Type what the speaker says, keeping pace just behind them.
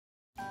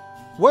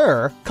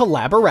We're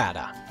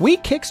Collaborata. We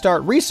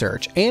kickstart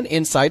research and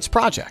insights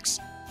projects.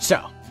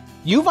 So,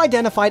 you've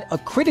identified a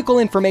critical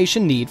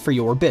information need for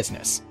your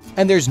business,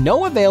 and there's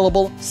no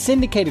available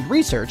syndicated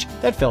research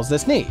that fills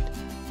this need.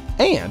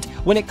 And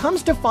when it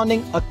comes to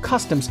funding a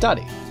custom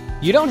study,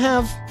 you don't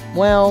have,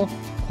 well,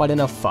 quite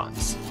enough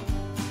funds.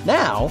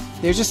 Now,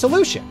 there's a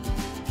solution.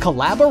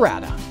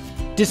 Collaborata.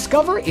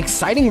 Discover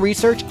exciting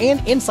research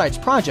and insights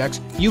projects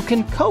you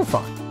can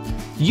co-fund.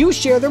 You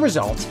share the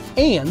results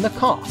and the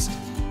cost.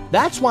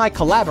 That's why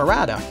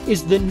Collaborata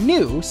is the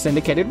new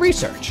syndicated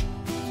research.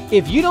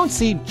 If you don't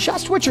see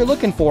just what you're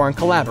looking for in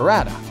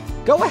Collaborata,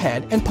 go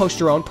ahead and post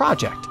your own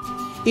project.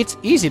 It's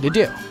easy to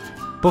do.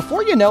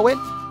 Before you know it,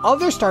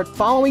 others start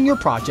following your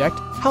project,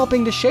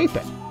 helping to shape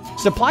it.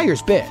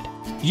 Suppliers bid.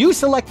 You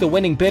select the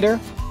winning bidder,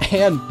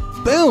 and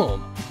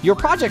boom! Your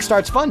project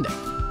starts funding.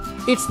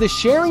 It's the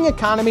sharing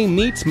economy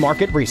meets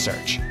market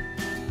research.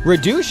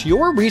 Reduce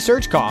your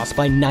research costs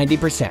by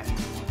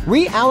 90%.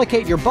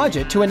 Reallocate your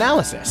budget to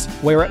analysis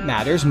where it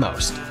matters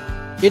most.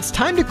 It's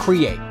time to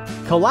create,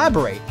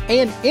 collaborate,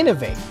 and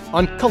innovate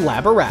on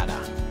Collaborata,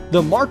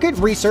 the market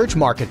research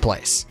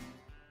marketplace.